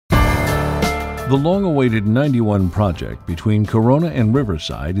The long-awaited 91 project between Corona and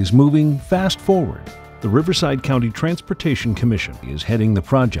Riverside is moving fast forward. The Riverside County Transportation Commission is heading the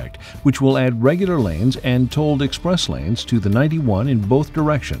project, which will add regular lanes and tolled express lanes to the 91 in both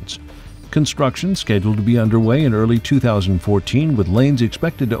directions. Construction scheduled to be underway in early 2014, with lanes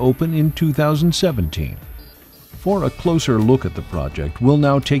expected to open in 2017. For a closer look at the project, we'll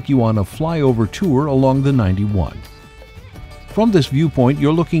now take you on a flyover tour along the 91. From this viewpoint,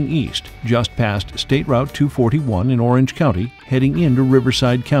 you're looking east, just past State Route 241 in Orange County, heading into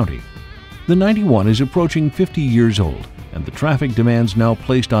Riverside County. The 91 is approaching 50 years old, and the traffic demands now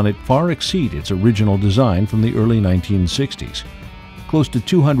placed on it far exceed its original design from the early 1960s. Close to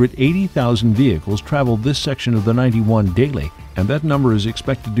 280,000 vehicles travel this section of the 91 daily, and that number is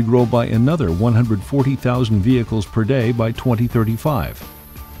expected to grow by another 140,000 vehicles per day by 2035.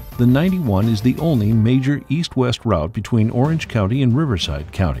 The 91 is the only major east-west route between Orange County and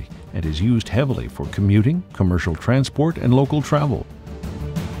Riverside County, and is used heavily for commuting, commercial transport, and local travel.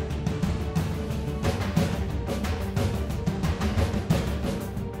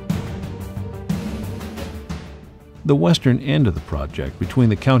 The western end of the project, between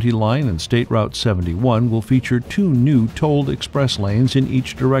the county line and State Route 71, will feature two new tolled express lanes in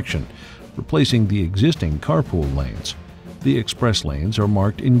each direction, replacing the existing carpool lanes. The express lanes are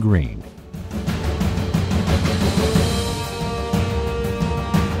marked in green.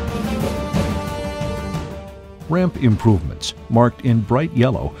 Ramp improvements, marked in bright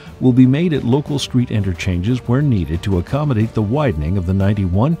yellow, will be made at local street interchanges where needed to accommodate the widening of the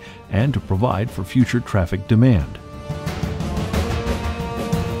 91 and to provide for future traffic demand.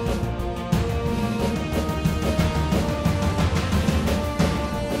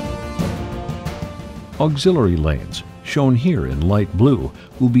 Auxiliary lanes, shown here in light blue,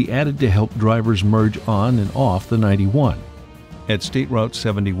 will be added to help drivers merge on and off the 91. At State Route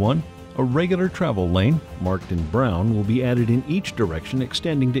 71, a regular travel lane, marked in brown, will be added in each direction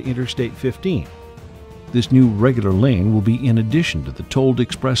extending to Interstate 15. This new regular lane will be in addition to the tolled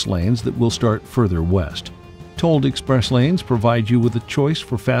express lanes that will start further west. Tolled express lanes provide you with a choice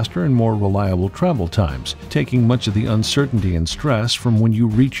for faster and more reliable travel times, taking much of the uncertainty and stress from when you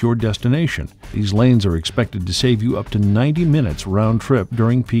reach your destination. These lanes are expected to save you up to 90 minutes round trip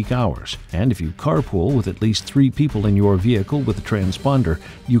during peak hours. And if you carpool with at least 3 people in your vehicle with a transponder,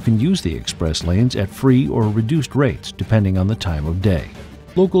 you can use the express lanes at free or reduced rates depending on the time of day.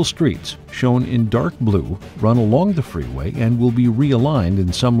 Local streets, shown in dark blue, run along the freeway and will be realigned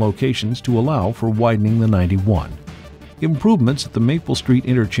in some locations to allow for widening the 91. Improvements at the Maple Street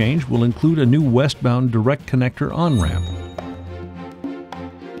interchange will include a new westbound direct connector on-ramp.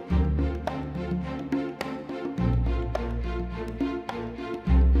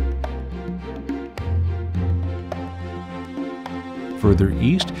 Further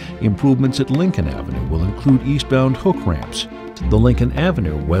east, improvements at Lincoln Avenue will include eastbound hook ramps. The Lincoln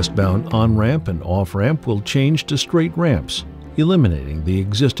Avenue westbound on-ramp and off-ramp will change to straight ramps, eliminating the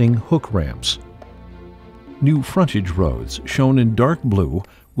existing hook ramps. New frontage roads, shown in dark blue,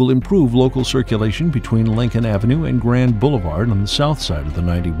 will improve local circulation between Lincoln Avenue and Grand Boulevard on the south side of the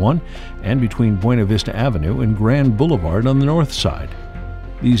 91, and between Buena Vista Avenue and Grand Boulevard on the north side.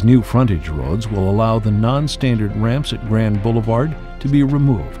 These new frontage roads will allow the non-standard ramps at Grand Boulevard to be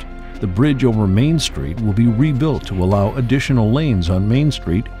removed. The bridge over Main Street will be rebuilt to allow additional lanes on Main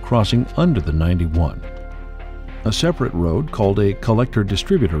Street crossing under the 91. A separate road, called a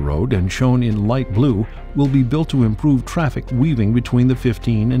collector-distributor road and shown in light blue, will be built to improve traffic weaving between the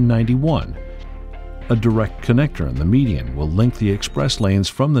 15 and 91. A direct connector on the median will link the express lanes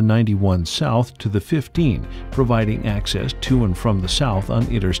from the 91 south to the 15, providing access to and from the south on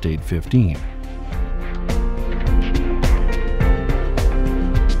Interstate 15.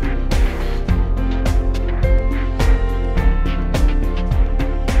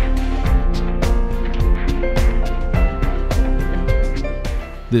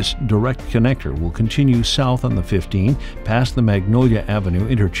 This direct connector will continue south on the 15, past the Magnolia Avenue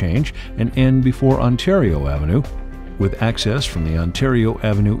interchange, and end before Ontario Avenue, with access from the Ontario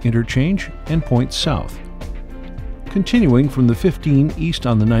Avenue interchange and point south. Continuing from the 15 east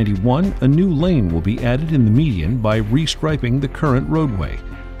on the 91, a new lane will be added in the median by restriping the current roadway.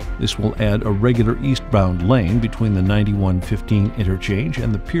 This will add a regular eastbound lane between the 91-15 interchange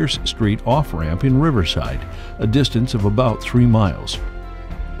and the Pierce Street off-ramp in Riverside, a distance of about 3 miles.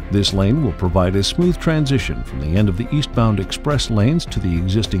 This lane will provide a smooth transition from the end of the eastbound express lanes to the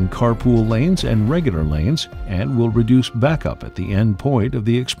existing carpool lanes and regular lanes, and will reduce backup at the end point of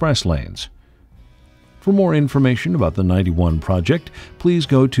the express lanes. For more information about the 91 project, please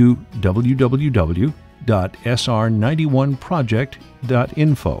go to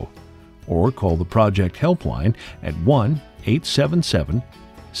www.sr91project.info or call the project helpline at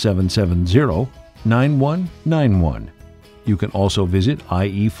 1-877-770-9191. You can also visit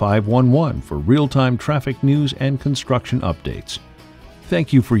IE511 for real-time traffic news and construction updates.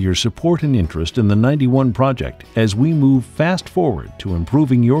 Thank you for your support and interest in the 91 project as we move fast forward to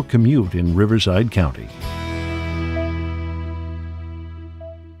improving your commute in Riverside County.